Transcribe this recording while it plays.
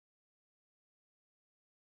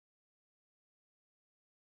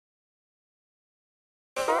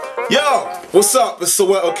Yo, what's up? It's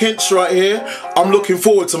Soweto Kinch right here. I'm looking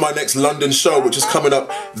forward to my next London show, which is coming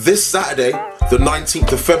up this Saturday, the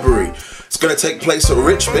 19th of February. It's going to take place at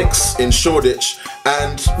Rich Mix in Shoreditch,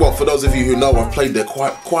 and well, for those of you who know, I've played there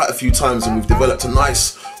quite a few times, and we've developed a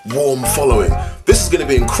nice, warm following. This is going to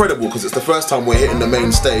be incredible because it's the first time we're hitting the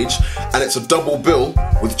main stage, and it's a double bill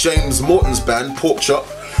with James Morton's band, Porkchop.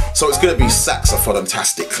 So it's going to be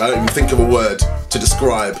saxophone-tastic. I don't even think of a word to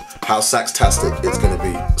describe how sax-tastic it's going to be.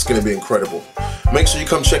 It's going to be incredible. Make sure you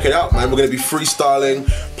come check it out, man. We're going to be freestyling,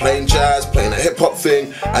 playing jazz, playing a hip-hop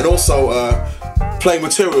thing, and also playing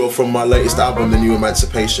material from my latest album, The New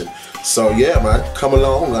Emancipation. So yeah, man, come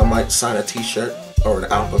along. I might sign a t-shirt or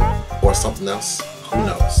an album or something else. Who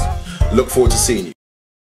knows? Look forward to seeing you.